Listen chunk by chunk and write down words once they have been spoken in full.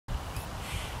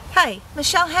Hi,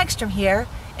 Michelle Haggstrom here,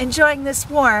 enjoying this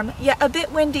warm yet a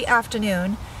bit windy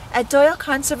afternoon at Doyle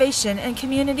Conservation and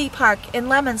Community Park in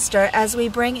Leominster as we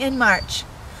bring in March.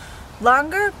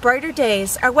 Longer, brighter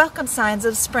days are welcome signs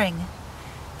of spring.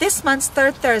 This month's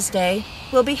third Thursday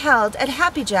will be held at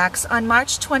Happy Jack's on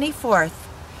March 24th.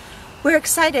 We're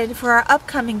excited for our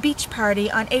upcoming beach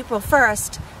party on April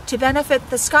 1st to benefit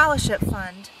the Scholarship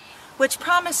Fund, which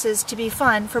promises to be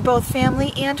fun for both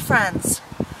family and friends.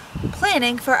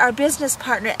 Planning for our Business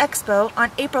Partner Expo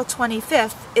on April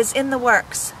 25th is in the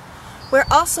works. We're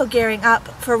also gearing up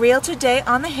for Realtor Day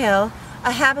on the Hill,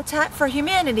 a Habitat for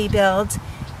Humanity build,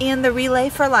 and the Relay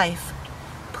for Life.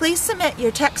 Please submit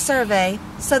your tech survey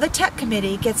so the tech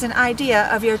committee gets an idea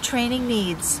of your training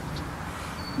needs.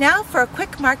 Now for a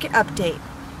quick market update.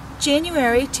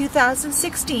 January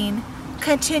 2016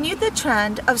 continued the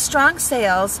trend of strong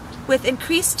sales with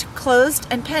increased closed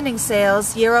and pending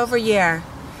sales year over year.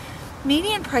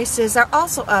 Median prices are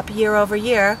also up year over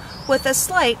year with a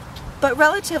slight but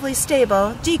relatively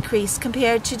stable decrease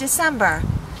compared to December.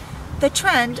 The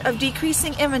trend of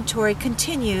decreasing inventory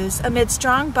continues amid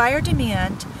strong buyer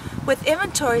demand, with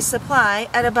inventory supply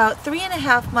at about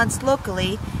 3.5 months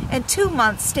locally and 2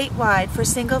 months statewide for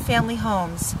single-family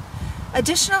homes.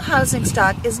 Additional housing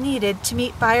stock is needed to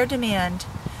meet buyer demand.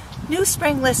 New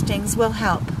spring listings will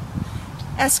help.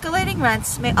 Escalating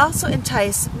rents may also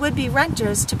entice would-be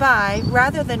renters to buy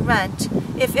rather than rent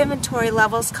if inventory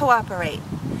levels cooperate.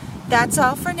 That's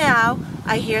all for now.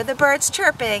 I hear the birds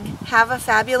chirping. Have a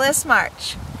fabulous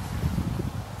March.